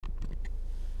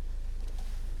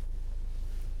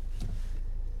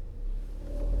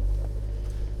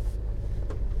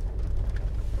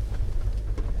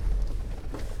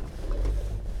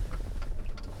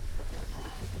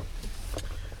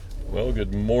Well,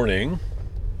 good morning.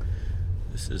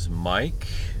 This is Mike,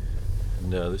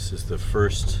 and this is the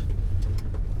first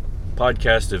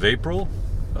podcast of April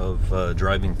of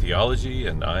Driving Theology,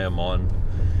 and I am on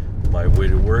my way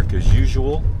to work as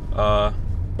usual,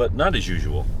 but not as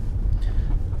usual.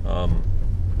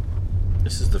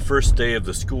 This is the first day of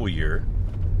the school year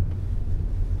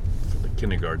for the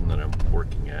kindergarten that I'm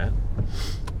working at,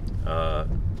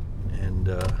 and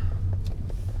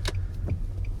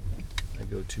I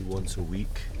go to once a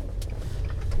week.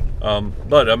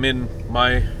 But I'm in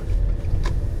my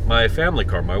family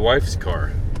car, my wife's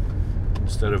car,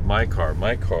 instead of my car.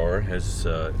 My car has,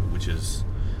 which is,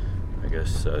 I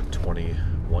guess,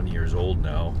 21 years old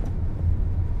now,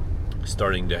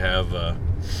 starting to have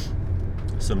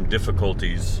some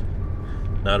difficulties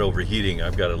not overheating.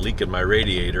 I've got a leak in my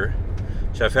radiator,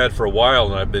 which I've had for a while,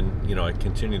 and I've been, I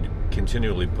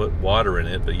continually put water in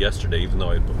it, but yesterday, even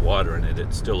though I put water in it,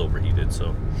 it's still overheated,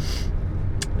 so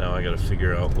now I got to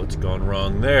figure out what's gone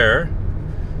wrong there,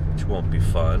 which won't be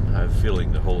fun. I have a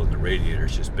feeling the hole in the radiator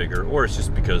is just bigger, or it's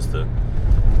just because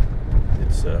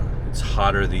it's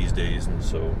hotter these days, and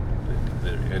so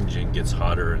the engine gets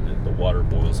hotter and the water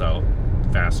boils out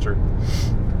faster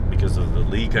because of the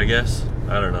leak, I guess.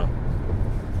 I don't know.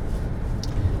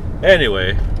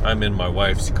 Anyway, I'm in my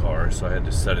wife's car, so I had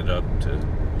to set it up to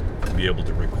be able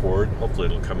to record. Hopefully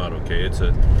it'll come out okay. It's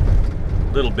a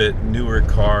little bit newer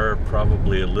car,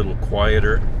 probably a little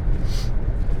quieter,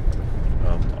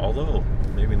 although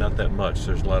maybe not that much.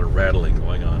 There's a lot of rattling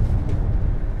going on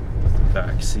with the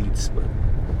back seats, but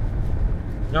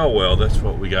oh well, that's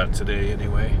what we got today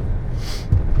anyway.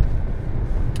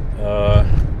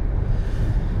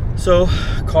 So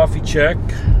coffee check.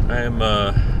 What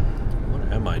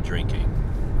am I drinking?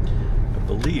 I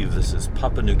believe this is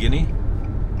Papua New Guinea,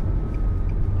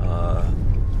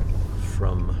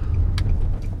 from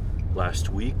last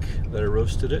week that I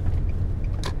roasted it.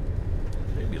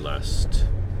 Maybe last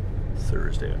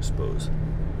Thursday, I suppose.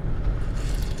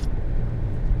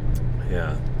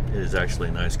 Yeah, it is actually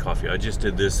a nice coffee. I just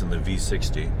did this in the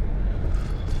V60.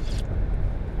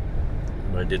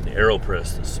 I did an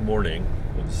AeroPress this morning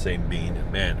with the same bean,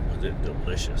 and man, was it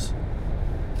delicious.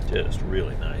 Just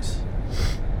really nice.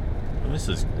 And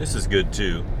this is good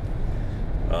too.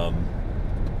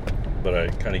 But I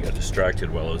kind of got distracted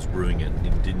while I was brewing it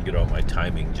and didn't get all my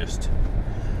timing just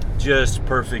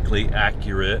perfectly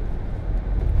accurate.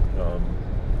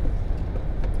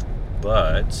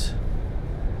 But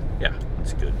yeah,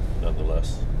 it's good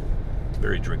nonetheless.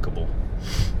 Very drinkable.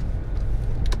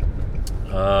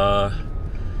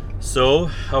 So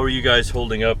how are you guys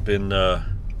holding up in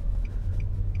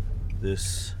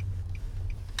this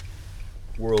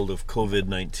world of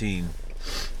COVID-19?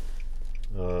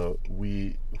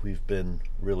 We've been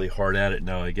really hard at it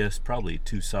now, I guess, probably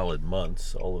 2 solid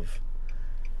months, all of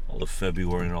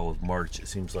February and all of March. It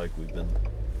seems like we've been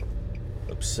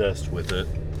obsessed with it.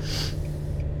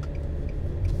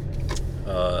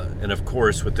 And of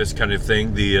course, with this kind of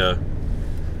thing, the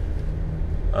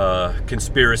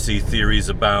conspiracy theories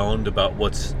abound about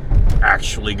what's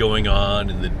actually going on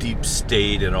in the deep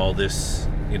state and all this,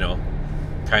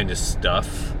 kind of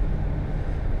stuff.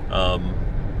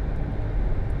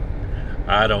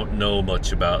 I don't know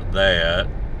much about that.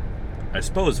 I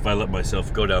suppose if I let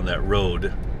myself go down that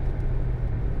road,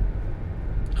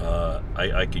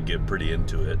 I could get pretty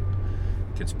into it.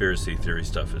 Conspiracy theory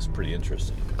stuff is pretty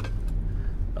interesting.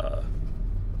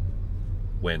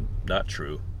 When not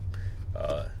true.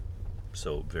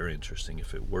 So very interesting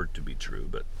if it were to be true.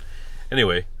 But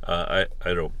anyway, I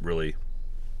don't really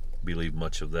believe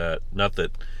much of that. Not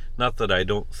that I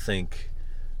don't think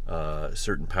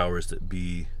certain powers that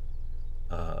be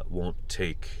won't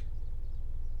take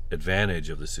advantage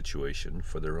of the situation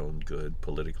for their own good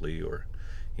politically, or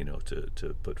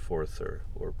to put forth or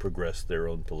progress their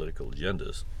own political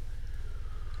agendas.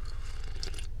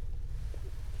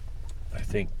 I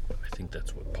think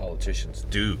that's what politicians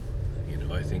do.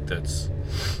 I think that's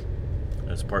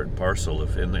part and parcel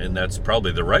of, and that's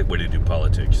probably the right way to do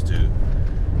politics, to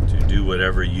do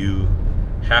whatever you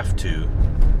have to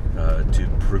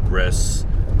progress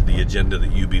the agenda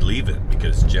that you believe in,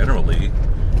 because generally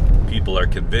people are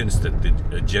convinced that the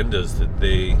agendas that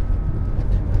they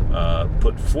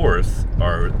put forth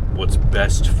are what's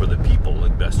best for the people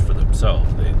and best for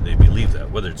themselves. They believe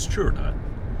that. Whether it's true or not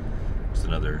is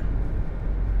another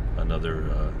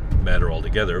matter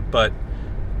altogether, but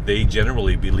they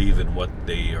generally believe in what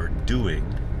they are doing,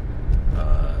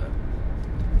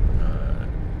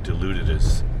 deluded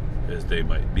as they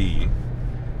might be,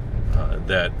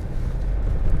 that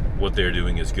what they're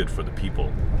doing is good for the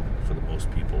people, for the most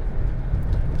people,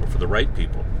 or for the right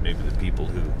people, maybe the people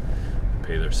who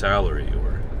pay their salary,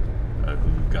 or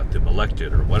who got them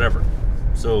elected, or whatever.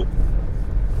 So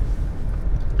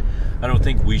I don't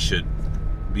think we should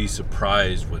be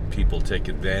surprised when people take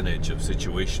advantage of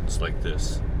situations like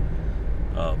this.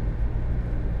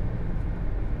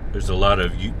 There's a lot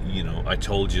of I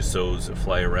told you so's that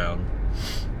fly around,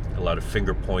 a lot of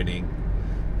finger pointing.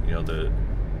 Of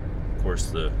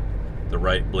course the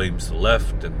right blames the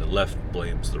left, and the left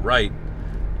blames the right,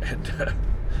 and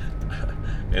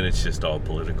and it's just all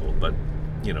political. But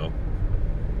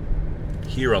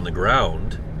here on the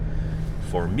ground,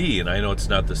 for me, and I know it's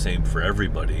not the same for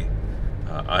everybody,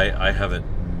 I haven't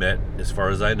met, as far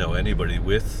as I know, anybody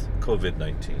with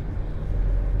COVID-19,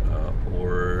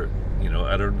 or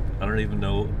I don't even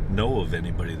know of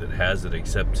anybody that has it,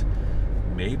 except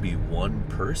maybe one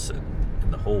person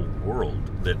in the whole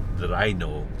world that I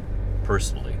know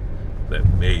personally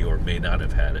that may or may not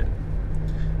have had it.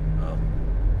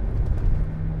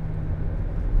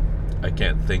 I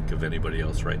can't think of anybody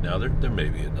else right now. There may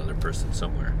be another person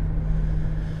somewhere.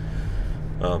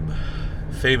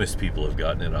 Famous people have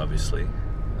gotten it, obviously,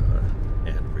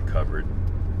 and recovered.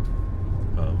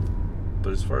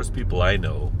 But as far as people I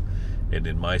know, and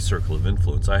in my circle of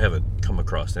influence, I haven't come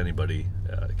across anybody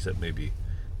except maybe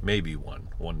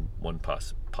one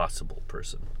possible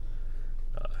person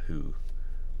who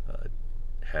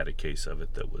had a case of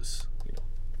it that was,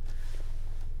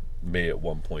 may at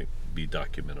one point be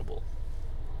documentable.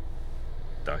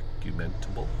 I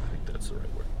think that's the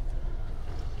right word.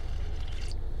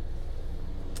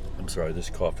 I'm sorry,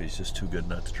 this coffee is just too good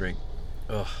not to drink.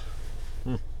 Ugh.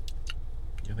 Yummy.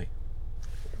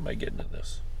 What am I getting in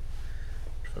this?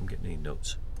 If I'm getting any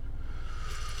notes.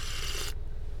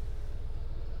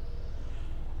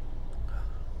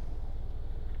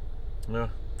 No,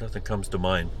 nothing comes to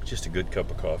mind. Just a good cup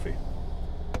of coffee.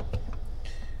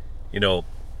 I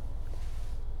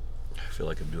feel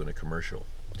like I'm doing a commercial.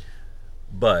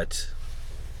 But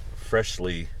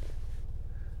freshly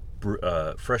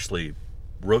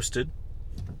roasted,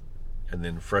 and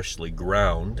then freshly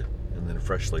ground, and then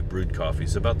freshly brewed coffee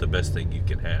is about the best thing you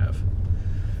can have.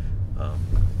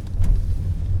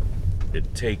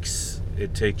 It takes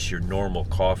your normal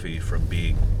coffee from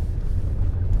being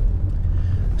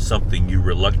something you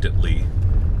reluctantly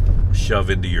shove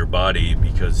into your body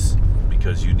because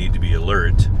you need to be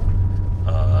alert,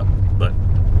 but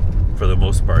for the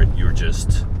most part you're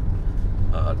just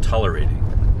tolerating,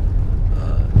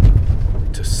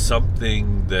 to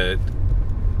something that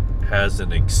has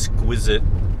an exquisite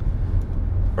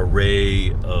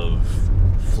array of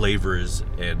flavors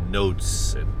and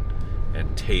notes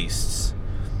and tastes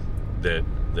that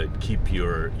keep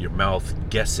your mouth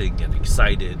guessing and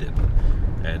excited,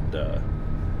 and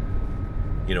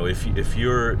if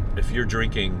you're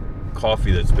drinking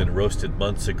coffee that's been roasted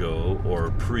months ago,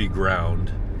 or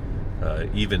pre-ground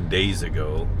even days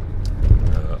ago,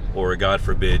 or God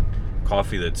forbid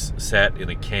coffee that's sat in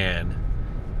a can,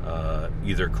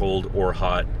 either cold or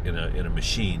hot in a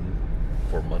machine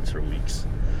for months or weeks,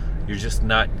 you're just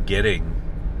not getting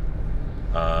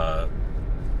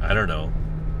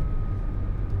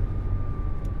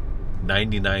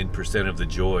 99% of the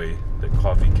joy that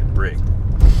coffee can bring.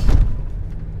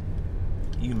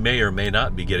 You may or may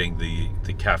not be getting the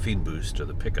caffeine boost or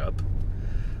the pickup,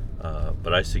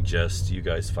 but I suggest you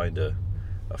guys find a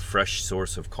fresh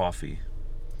source of coffee.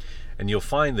 And you'll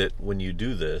find that when you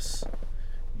do this,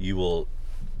 you will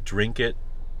drink it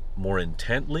more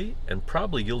intently, and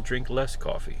probably you'll drink less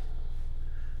coffee.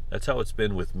 That's how it's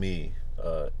been with me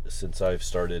since I've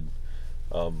started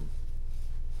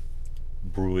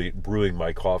brewing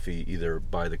my coffee either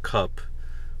by the cup,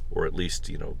 or at least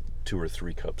 2 or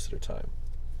 3 cups at a time.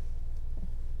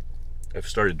 I've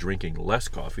started drinking less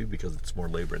coffee because it's more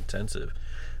labor intensive,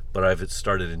 but I've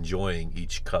started enjoying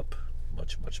each cup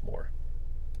much, much more.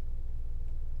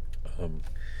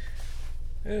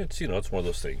 It's it's one of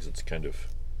those things. It's kind of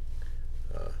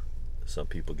some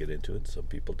people get into it, some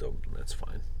people don't, and that's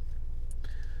fine.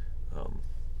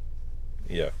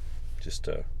 Just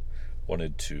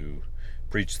wanted to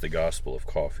preach the gospel of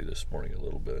coffee this morning a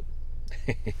little bit.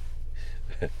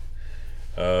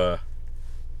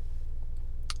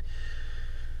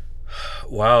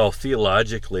 Wow,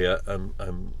 theologically,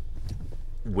 I'm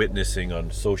witnessing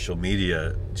on social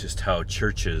media just how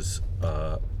churches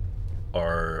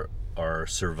are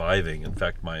surviving. In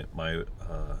fact, my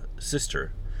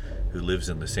sister, who lives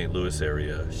in the St. Louis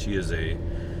area, she is a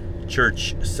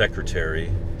church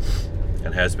secretary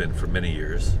and has been for many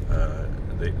years.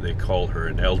 They call her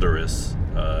an elderess,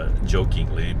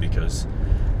 jokingly, because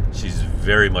she's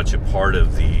very much a part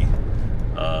of the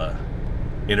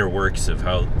inner works of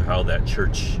how that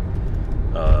church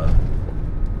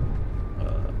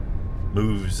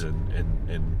moves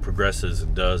and progresses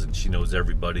and does, and she knows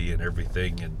everybody and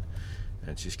everything, and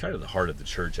she's kind of the heart of the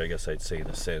church, I guess I'd say, in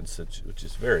a sense, which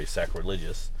is very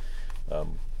sacrilegious.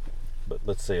 But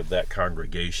let's say of that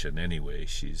congregation anyway,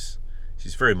 she's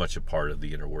very much a part of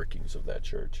the inner workings of that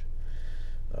church.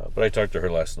 But I talked to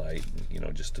her last night,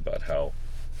 just about how,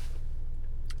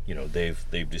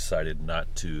 they've decided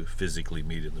not to physically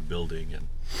meet in the building,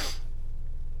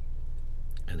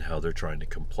 and how they're trying to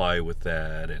comply with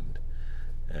that, and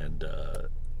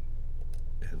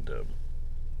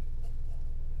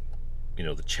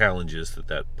the challenges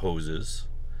that poses.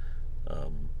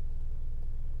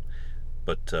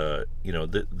 But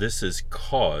this has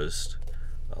caused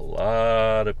a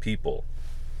lot of people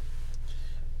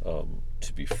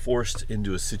to be forced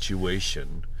into a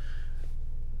situation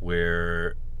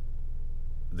where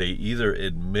they either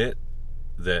admit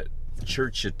that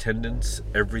church attendance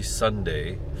every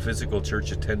Sunday, physical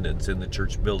church attendance in the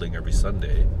church building every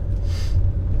Sunday,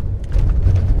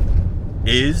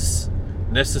 is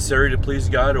necessary to please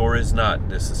God or is not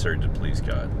necessary to please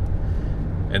God.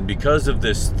 And because of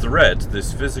this threat,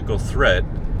 this physical threat,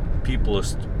 people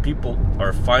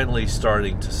are finally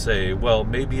starting to say, well,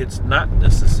 maybe it's not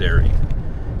necessary.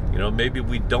 Maybe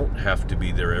we don't have to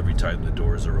be there every time the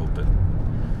doors are open.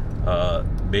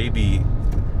 Maybe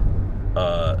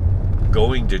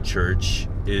going to church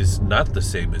is not the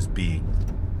same as being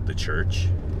the church.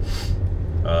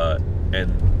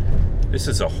 And this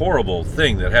is a horrible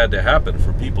thing that had to happen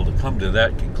for people to come to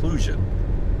that conclusion.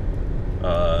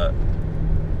 But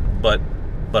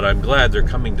I'm glad they're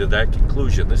coming to that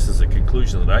conclusion. This is a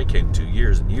conclusion that I came to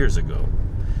years and years ago,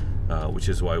 which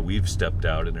is why we've stepped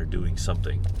out and are doing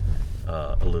something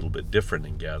a little bit different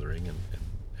in gathering, and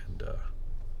I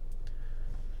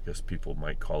guess people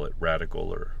might call it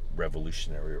radical or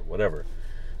revolutionary or whatever.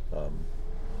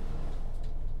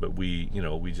 But we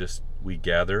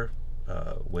gather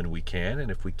when we can, and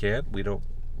if we can't, we don't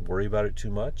worry about it too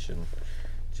much, and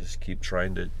just keep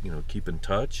trying to keep in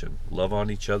touch and love on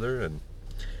each other and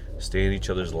stay in each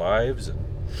other's lives. And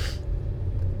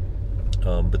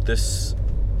but this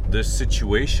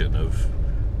situation of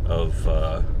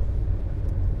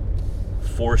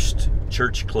forced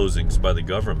church closings by the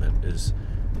government is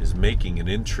making an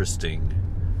interesting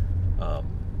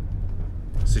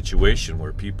situation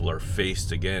where people are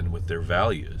faced again with their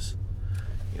values.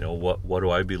 What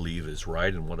do I believe is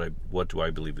right, and what do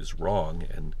I believe is wrong,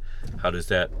 and how does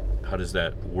that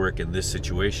work in this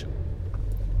situation?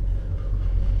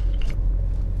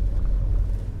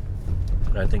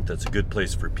 And I think that's a good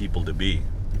place for people to be.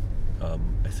 I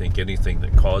think anything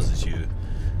that causes you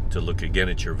to look again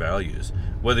at your values,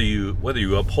 whether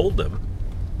you uphold them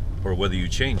or whether you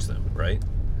change them, right?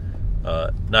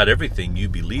 Not everything you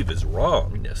believe is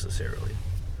wrong necessarily.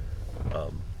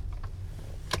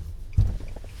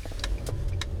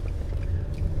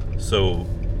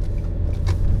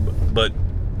 But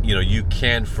you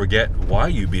can forget why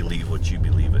you believe what you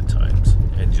believe at times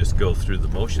and just go through the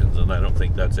motions, and I don't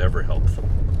think that's ever helpful.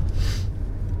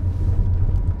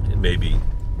 It may be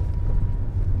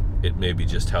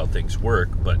just how things work,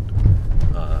 but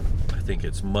I think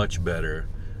it's much better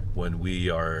when we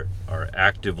are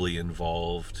actively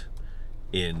involved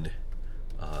in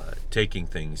taking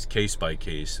things case by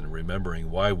case and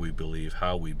remembering why we believe,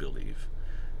 how we believe,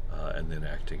 and then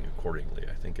acting accordingly.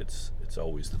 I think it's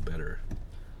always the better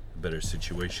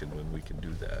situation when we can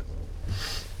do that.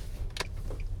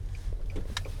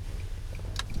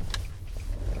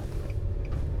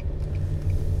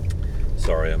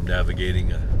 Sorry, I'm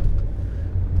navigating a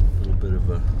little bit of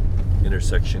a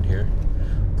intersection here.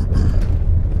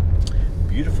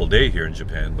 Beautiful day here in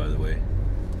Japan, by the way.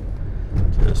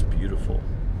 Just beautiful.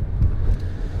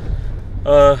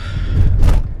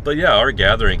 But yeah, our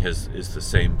gathering is the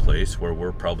same place where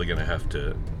we're probably going to have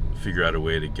to figure out a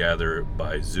way to gather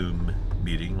by Zoom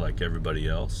meeting like everybody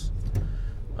else.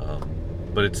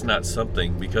 But it's not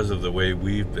something, because of the way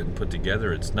we've been put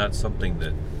together, it's not something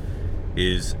that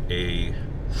is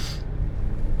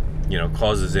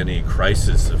causes any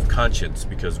crisis of conscience,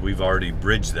 because we've already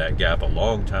bridged that gap a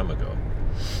long time ago.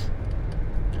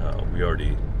 We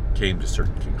already came to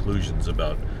certain conclusions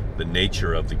about the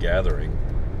nature of the gathering.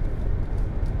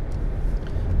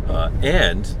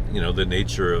 And the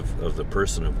nature of the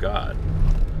person of God.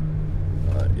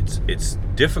 It's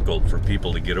difficult for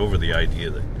people to get over the idea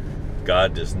that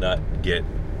God does not get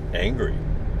angry.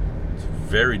 It's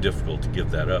very difficult to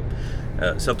give that up.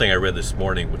 Something I read this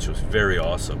morning, which was very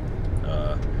awesome.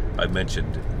 I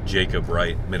mentioned Jacob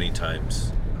Wright many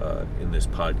times in this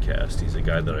podcast. He's a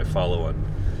guy that I follow on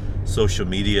social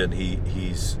media, and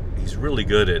he's really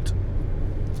good at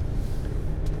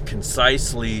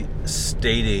concisely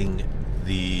stating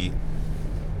the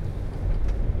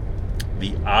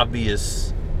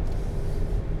obvious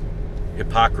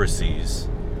hypocrisies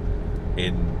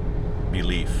in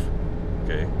belief,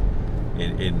 okay,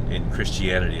 in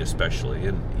Christianity especially,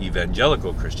 in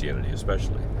evangelical Christianity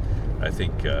especially. I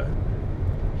think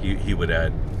he would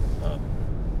add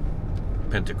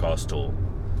Pentecostals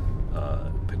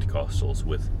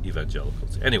with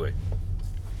evangelicals. Anyway,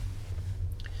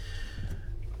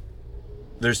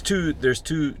 there's two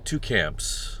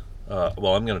camps.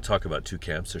 Well, I'm going to talk about two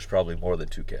camps. There's probably more than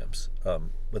two camps,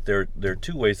 but there are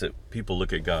two ways that people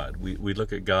look at God. We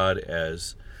look at God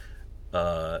as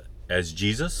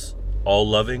Jesus, all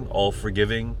loving, all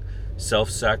forgiving,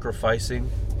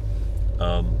 self-sacrificing,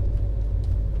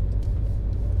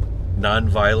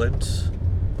 non-violent,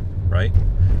 right?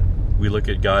 We look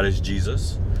at God as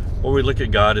Jesus, or we look at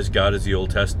God as God in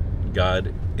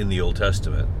the Old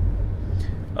Testament,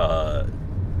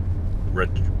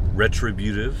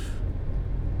 retributive,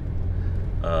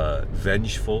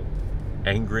 vengeful,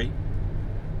 angry,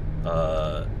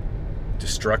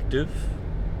 destructive,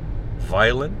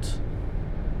 violent,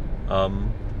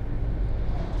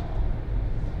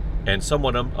 and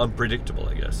somewhat unpredictable,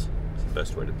 I guess is the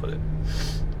best way to put it.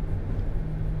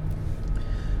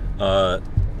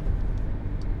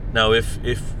 Now,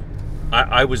 if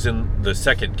I was in the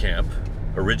second camp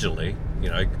originally,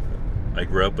 I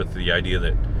grew up with the idea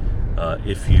that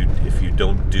if you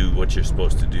don't do what you're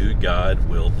supposed to do, God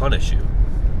will punish you,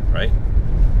 right?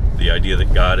 The idea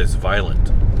that God is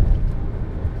violent.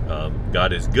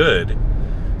 God is good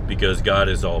because God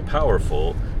is all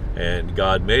powerful and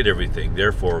God made everything.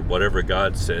 Therefore, whatever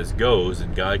God says goes,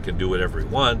 and God can do whatever He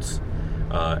wants,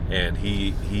 and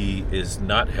He is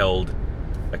not held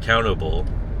accountable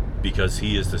because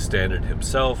He is the standard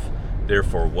Himself.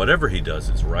 Therefore, whatever He does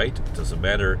is right. It doesn't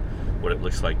matter what it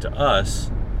looks like to us.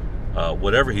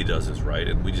 Whatever He does is right,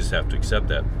 and we just have to accept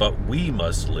that. But we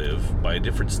must live by a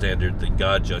different standard than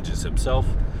God judges Himself.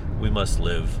 We must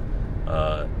live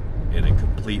in a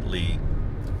completely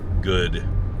good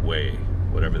way,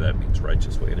 whatever that means,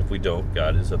 righteous way. And if we don't,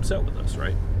 God is upset with us,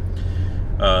 right?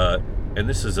 And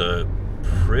this is a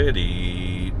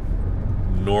pretty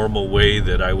normal way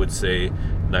that I would say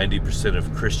 90%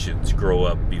 of Christians grow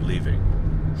up believing.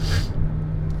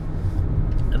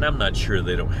 And I'm not sure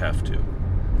they don't have to.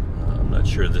 I'm not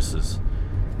sure this is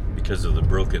because of the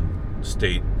broken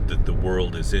state that the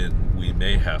world is in. We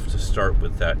may have to start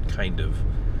with that kind of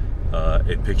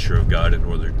a picture of God in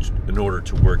order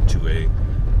to work to a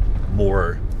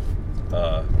more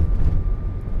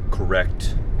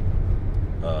correct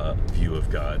view of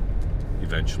God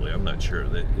eventually. I'm not sure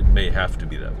that it may have to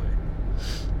be that way.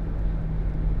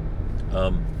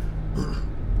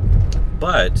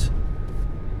 But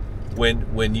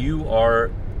when you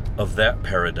are of that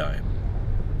paradigm,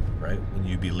 right? When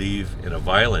you believe in a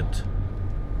violent,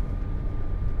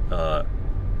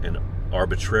 an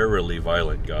arbitrarily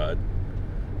violent God,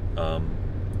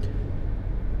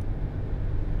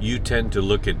 you tend to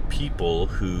look at people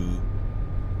who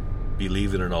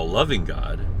believe in an all-loving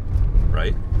God,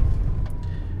 right?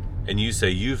 And you say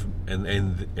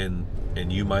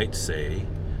and you might say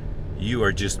you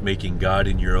are just making God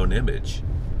in your own image,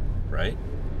 right?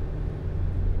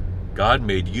 God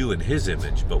made you in His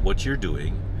image, but what you're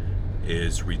doing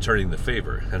is returning the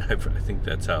favor. And I think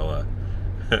that's how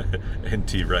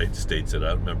N.T. Wright states it. I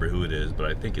don't remember who it is, but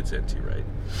I think it's N.T. Wright,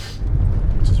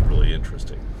 which is really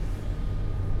interesting.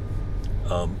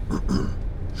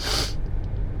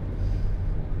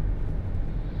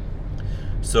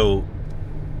 So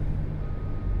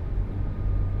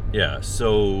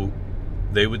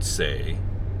they would say,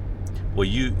 well,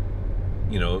 you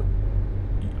know,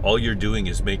 all you're doing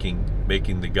is making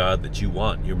the God that you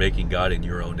want. You're making God in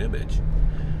your own image.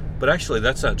 But actually,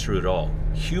 that's not true at all.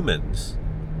 Humans,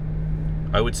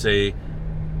 I would say,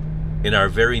 in our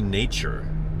very nature,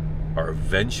 are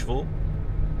vengeful,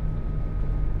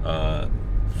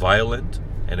 violent,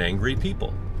 and angry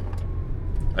people.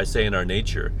 I say in our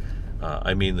nature,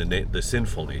 I mean the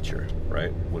sinful nature,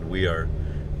 right? When we are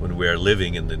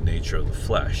living in the nature of the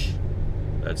flesh,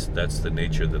 that's the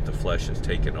nature that the flesh has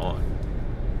taken on,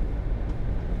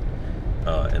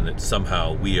 and that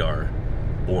somehow we are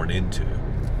born into.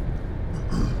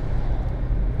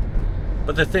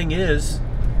 But the thing is,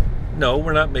 no,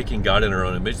 we're not making God in our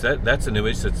own image. That's an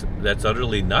image that's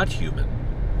utterly not human.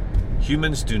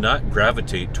 Humans do not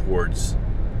gravitate towards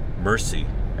mercy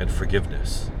and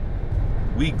forgiveness.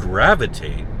 We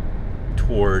gravitate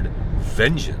toward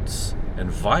vengeance and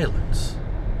violence.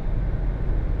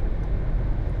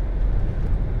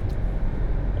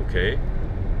 Okay?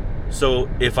 So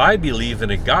if I believe in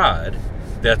a God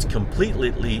that's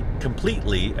completely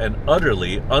and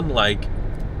utterly unlike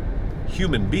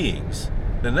human beings,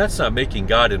 then that's not making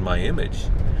God in my image.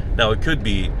 Now, it could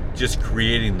be just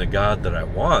creating the God that I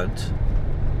want,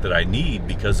 that I need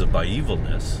because of my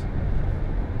evilness,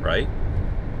 right?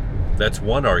 That's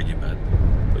one argument.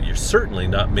 But you're certainly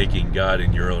not making God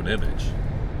in your own image,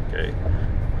 okay?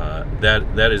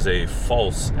 That is a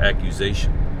false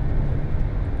accusation.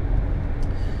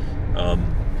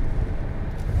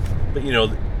 But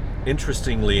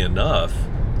interestingly enough,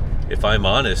 if I'm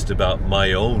honest about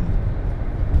my own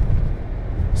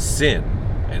sin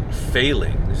and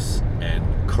failings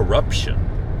and corruption,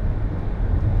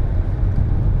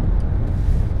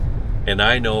 and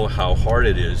I know how hard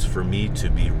it is for me to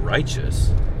be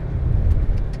righteous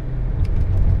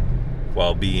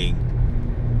while being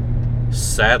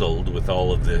saddled with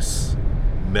all of this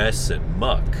mess and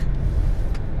muck.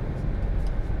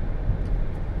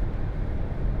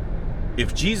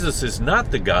 If Jesus is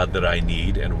not the God that I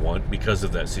need and want because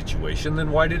of that situation,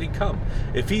 then why did he come?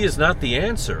 If he is not the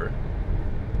answer,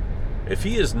 if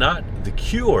he is not the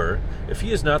cure, if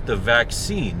he is not the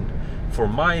vaccine for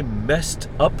my messed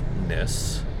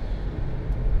upness,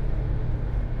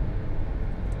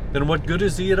 then what good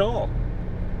is he at all?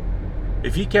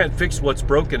 If he can't fix what's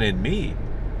broken in me,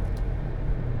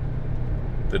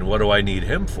 then what do I need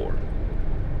him for?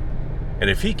 And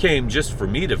if he came just for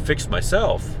me to fix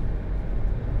myself,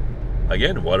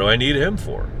 again, what do I need him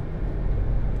for?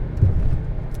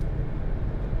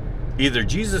 Either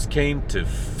Jesus came to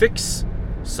fix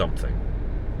something,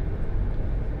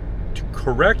 to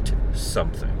correct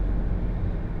something,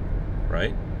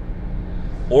 right?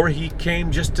 Or he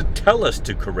came just to tell us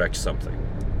to correct something,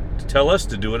 to tell us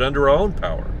to do it under our own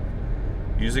power,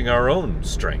 using our own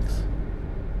strength.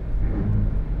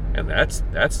 And that's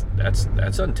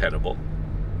untenable.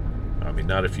 I mean,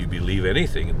 not if you believe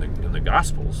anything in the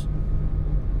Gospels.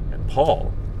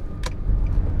 Paul,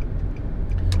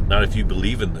 not if you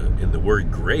believe in the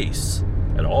word grace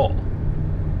at all.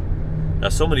 Now,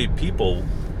 so many people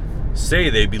say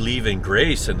they believe in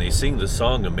grace and they sing the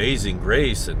song Amazing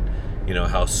Grace and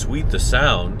how sweet the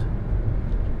sound,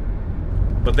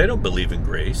 but they don't believe in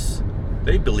grace.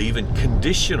 They believe in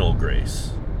conditional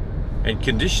grace, and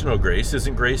conditional grace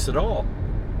isn't grace at all.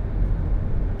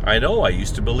 I know, I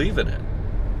used to believe in it.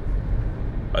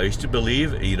 I used to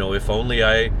believe, if only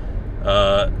I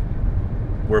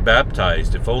were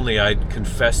baptized, if only I'd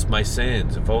confess my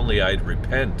sins, if only I'd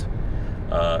repent,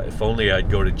 if only I'd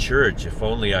go to church, if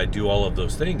only I'd do all of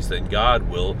those things, then God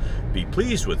will be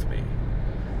pleased with me.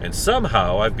 And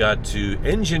somehow I've got to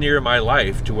engineer my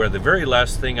life to where the very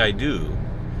last thing I do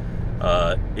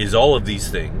is all of these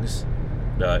things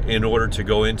in order to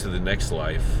go into the next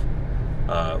life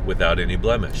without any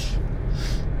blemish.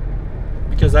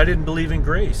 Because I didn't believe in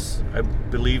grace. I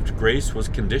believed grace was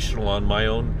conditional on my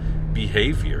own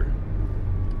behavior,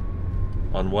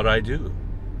 on what I do.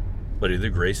 But either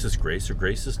grace is grace or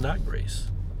grace is not grace.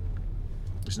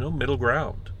 There's no middle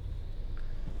ground.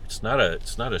 It's not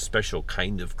a special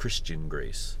kind of Christian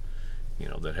grace,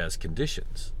 that has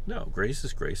conditions. No, grace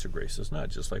is grace or grace is not,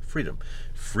 just like freedom.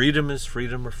 Freedom is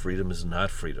freedom or freedom is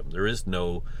not freedom. There is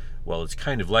no, well, it's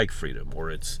kind of like freedom,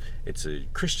 or it's a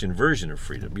Christian version of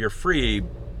freedom. You're free,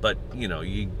 but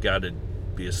you got to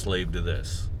be a slave to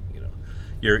this.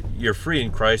 You're free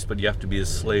in Christ, but you have to be a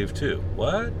slave too.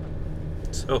 What?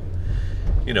 So,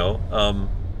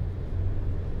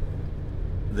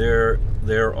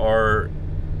 there are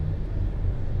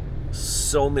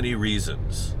so many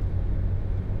reasons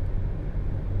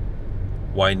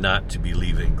why not to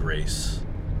believe in grace,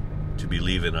 to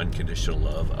believe in unconditional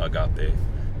love, agape,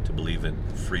 to believe in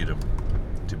freedom,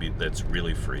 that's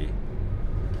really free.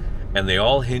 And they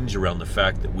all hinge around the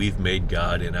fact that we've made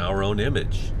God in our own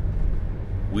image.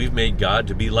 We've made God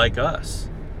to be like us.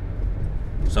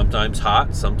 Sometimes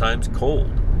hot, sometimes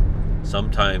cold.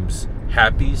 Sometimes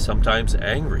happy, sometimes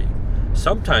angry.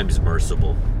 Sometimes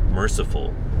merciful,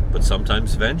 but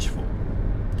sometimes vengeful.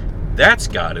 That's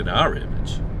God in our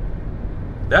image.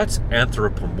 That's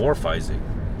anthropomorphizing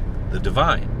the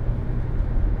divine.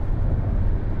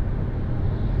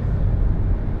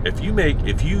 If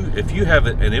you have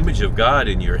an image of God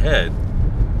in your head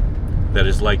that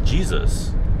is like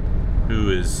Jesus, who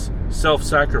is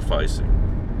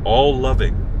self-sacrificing, all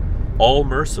loving, all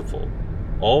merciful,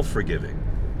 all forgiving,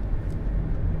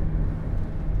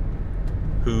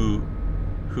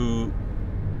 who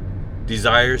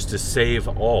desires to save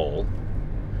all,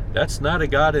 that's not a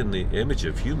God in the image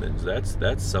of humans.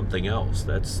 That's something else.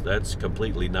 That's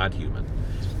completely not human.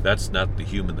 That's not the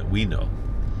human that we know.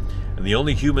 And the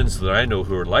only humans that I know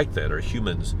who are like that are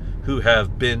humans who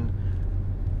have been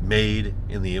made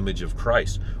in the image of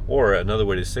Christ. Or another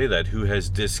way to say that, who has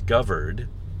discovered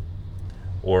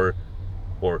or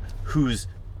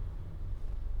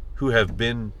who have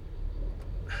been,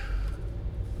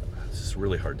 this is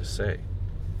really hard to say.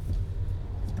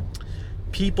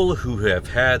 People who have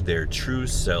had their true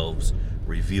selves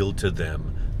revealed to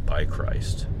them by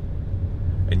Christ.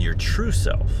 And your true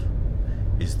self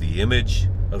is the image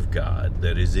of God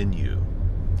that is in you.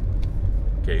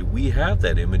 Okay, we have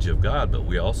that image of God, but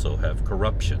we also have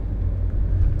corruption,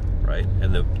 right?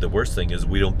 And the worst thing is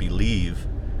we don't believe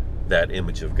that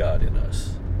image of God in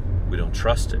us. We don't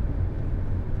trust it.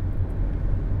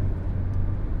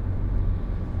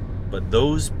 But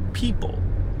those people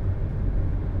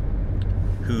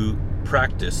who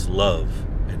practice love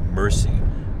and mercy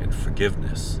and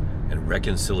forgiveness and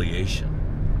reconciliation,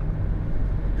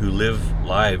 who live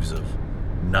lives of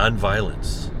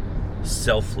nonviolence,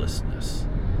 selflessness,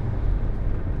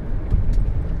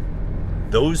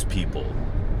 those people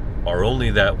are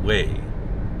only that way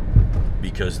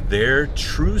because their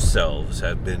true selves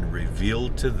have been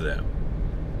revealed to them.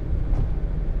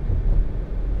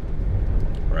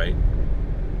 Right?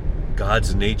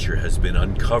 God's nature has been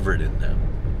uncovered in them.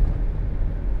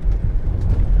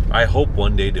 I hope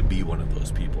one day to be one of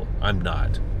those people. I'm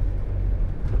not.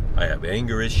 I have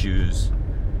anger issues.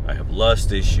 I have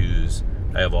lust issues.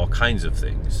 I have all kinds of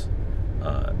things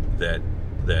that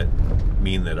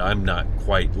mean that I'm not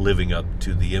quite living up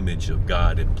to the image of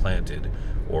God implanted,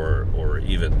 or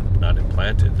even not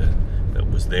implanted, that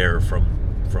was there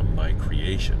from my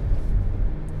creation.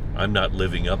 I'm not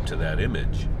living up to that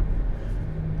image.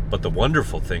 But the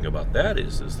wonderful thing about that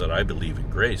is that I believe in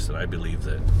grace, and I believe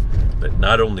that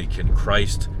not only can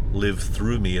Christ live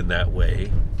through me in that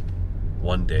way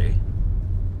one day,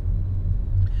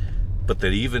 but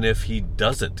that even if he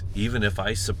doesn't, even if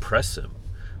I suppress him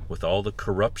with all the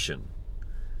corruption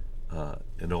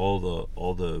and all the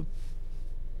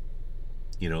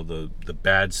the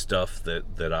bad stuff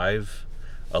that I've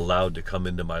allowed to come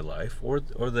into my life, or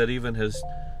that even has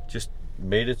just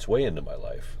made its way into my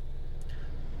life,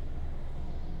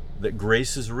 that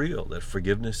grace is real, that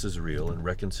forgiveness is real, and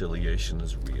reconciliation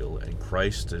is real, and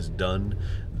Christ has done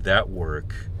that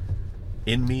work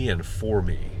in me and for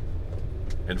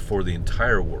the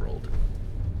entire world,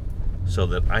 so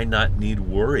that I not need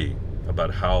worry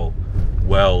about how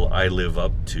well I live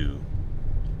up to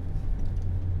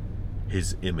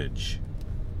his image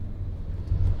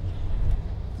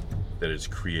that is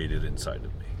created inside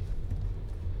of me.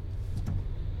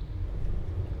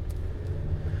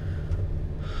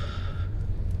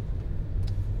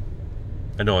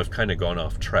 I know I've kind of gone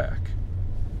off track.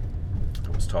 I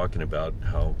was talking about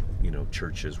how,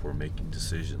 churches were making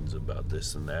decisions about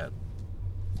this and that.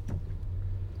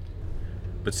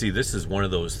 But see, this is one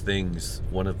of those things,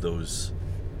 one of those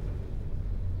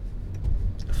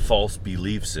false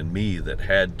beliefs in me that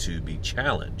had to be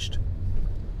challenged,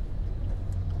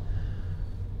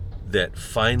 that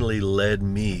finally led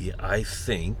me, I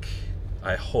think,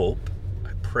 I hope,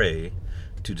 I pray,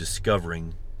 to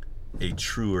discovering a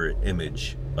truer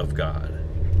image of God.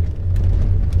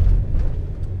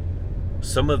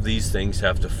 Some of these things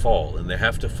have to fall, and they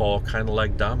have to fall kind of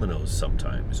like dominoes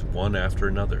sometimes, one after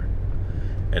another.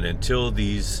 And until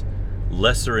these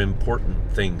lesser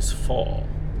important things fall,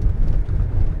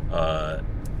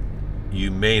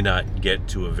 you may not get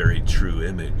to a very true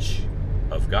image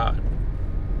of God.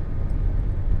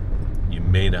 You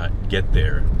may not get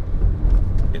there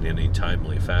in any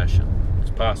timely fashion.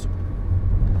 It's possible,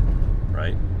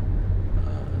 right?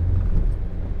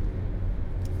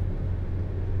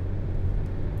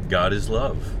 God is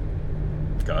love.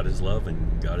 God is love,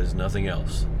 and God is nothing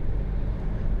else.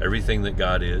 Everything that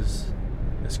God is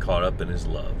caught up in his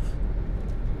love.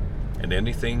 And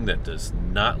anything that does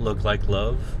not look like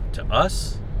love to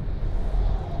us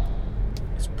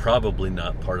is probably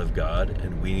not part of God,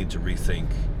 and we need to rethink.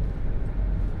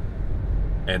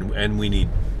 And we need,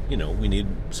 we need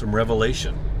some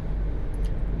revelation.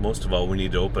 Most of all, we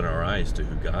need to open our eyes to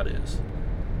who God is.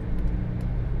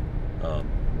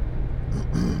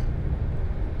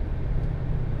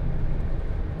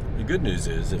 The good news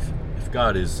is, if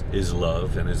God is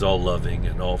love and is all loving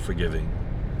and all forgiving,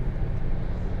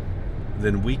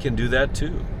 then we can do that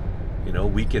too.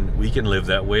 We can live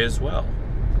that way as well.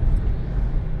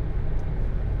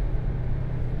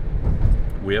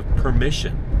 We have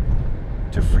permission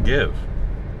to forgive,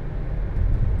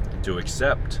 to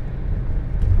accept,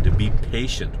 to be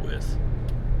patient with,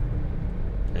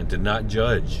 and to not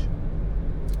judge.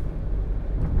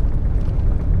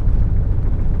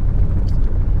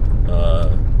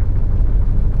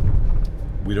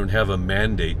 We don't have a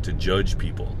mandate to judge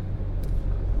people.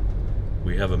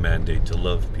 We have a mandate to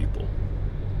love people.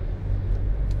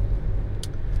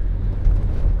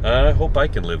 I hope I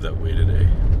can live that way today.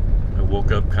 I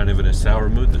woke up kind of in a sour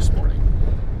mood this morning.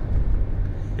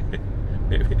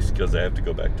 Maybe it's because I have to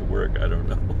go back to work. I don't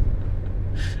know.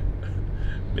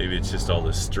 Maybe it's just all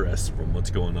the stress from what's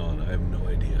going on. I have no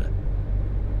idea.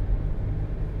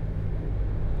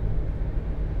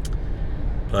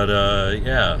 But,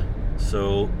 yeah.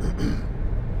 So,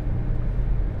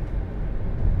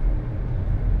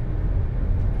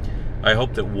 I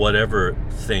hope that whatever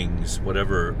things,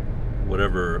 whatever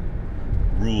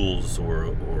rules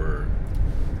or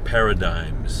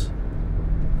paradigms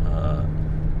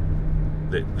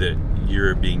that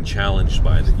you're being challenged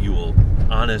by, that you will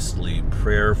honestly,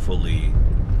 prayerfully,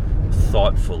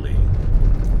 thoughtfully,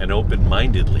 and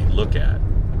open-mindedly look at,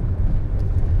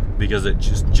 because it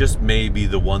just may be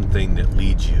the one thing that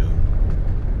leads you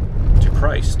to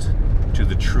Christ, to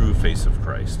the true face of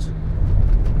Christ.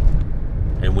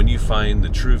 And when you find the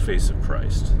true face of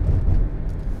Christ,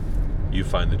 you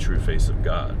find the true face of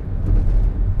God,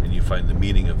 and you find the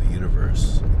meaning of the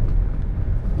universe,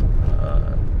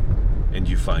 and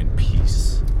you find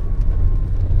peace,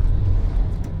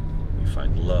 you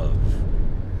find love,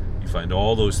 you find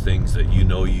all those things that you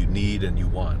know you need and you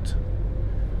want,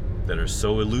 that are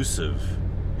so elusive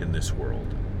in this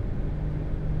world,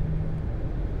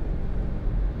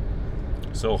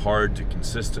 so hard to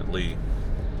consistently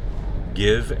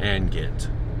give and get,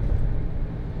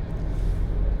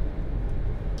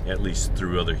 at least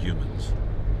through other humans.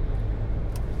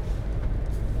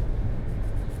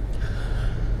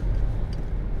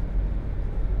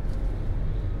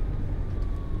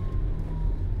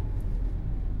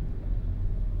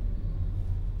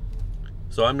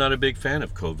 So I'm not a big fan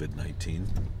of COVID-19.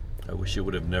 I wish it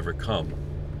would have never come.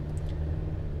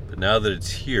 But now that it's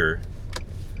here,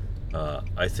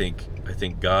 I think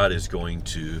God is going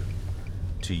to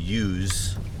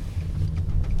use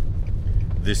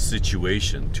this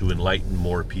situation to enlighten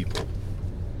more people.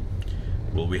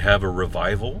 Will we have a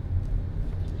revival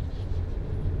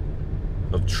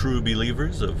of true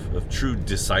believers, of true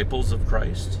disciples of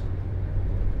Christ?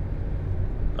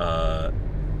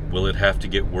 Will it have to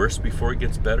get worse before it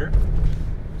gets better?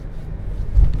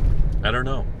 I don't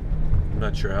know. I'm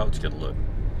not sure how it's going to look.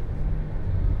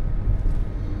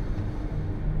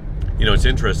 You know, it's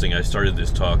interesting. I started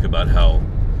this talk about how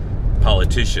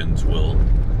politicians will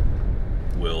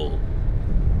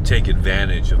take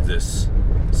advantage of this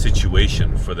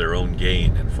situation for their own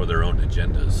gain and for their own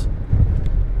agendas.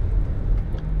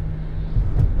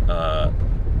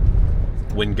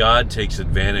 When God takes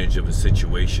advantage of a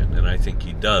situation, and I think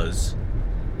He does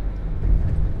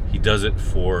it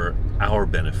for our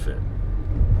benefit,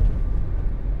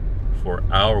 for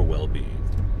our well-being.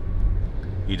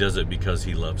 He does it because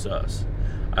He loves us.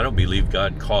 I don't believe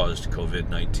God caused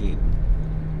COVID-19.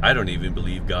 I don't even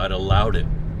believe God allowed it.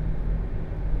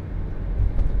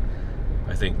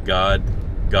 I think God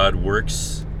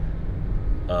works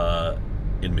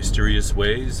in mysterious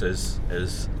ways, as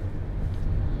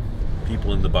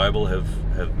people in the Bible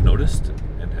have noticed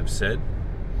and have said.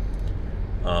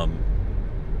 And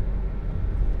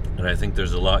I think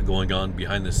there's a lot going on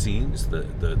behind the scenes,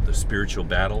 the spiritual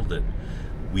battle that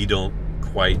we don't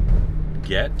quite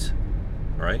get,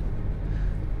 right?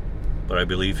 But I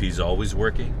believe He's always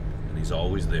working, and He's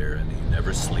always there, and He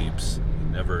never sleeps, He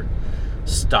never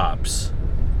stops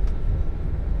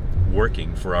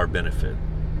working for our benefit.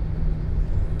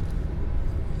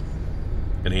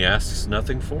 And He asks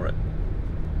nothing for it.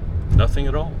 Nothing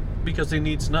at all. Because He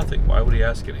needs nothing. Why would He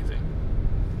ask anything?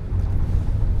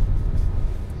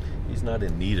 He's not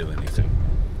in need of anything.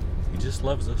 He just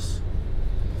loves us.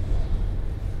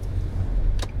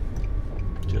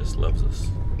 Just loves us.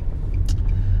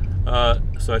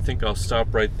 So I think I'll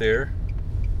stop right there.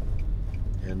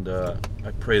 And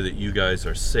I pray that you guys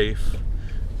are safe,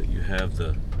 that you have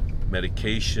the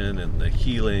medication and the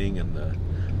healing and the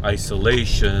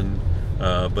isolation,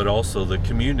 but also the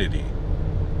community.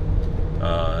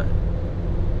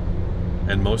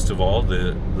 And most of all,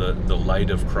 the light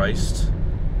of Christ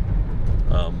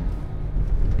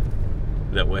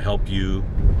that will help you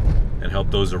and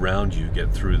help those around you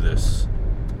get through this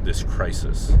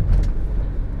crisis.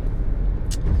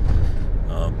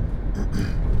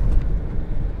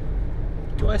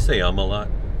 Do I say a lot?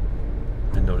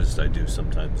 I noticed I do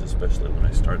sometimes, especially when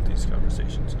I start these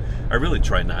conversations. I really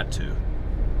try not to.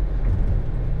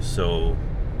 So,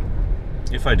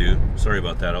 if I do, sorry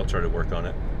about that. I'll try to work on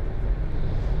it.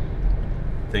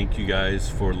 Thank you guys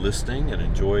for listening, and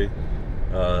enjoy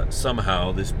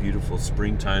somehow this beautiful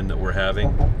springtime that we're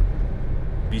having.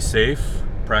 be safe,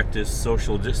 practice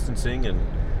social distancing and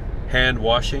hand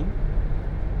washing,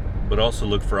 but also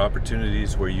look for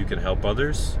opportunities where you can help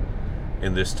others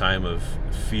in this time of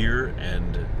fear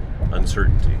and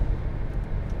uncertainty.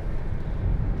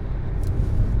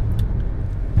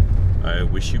 I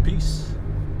wish you peace.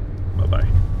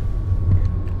 Bye-bye.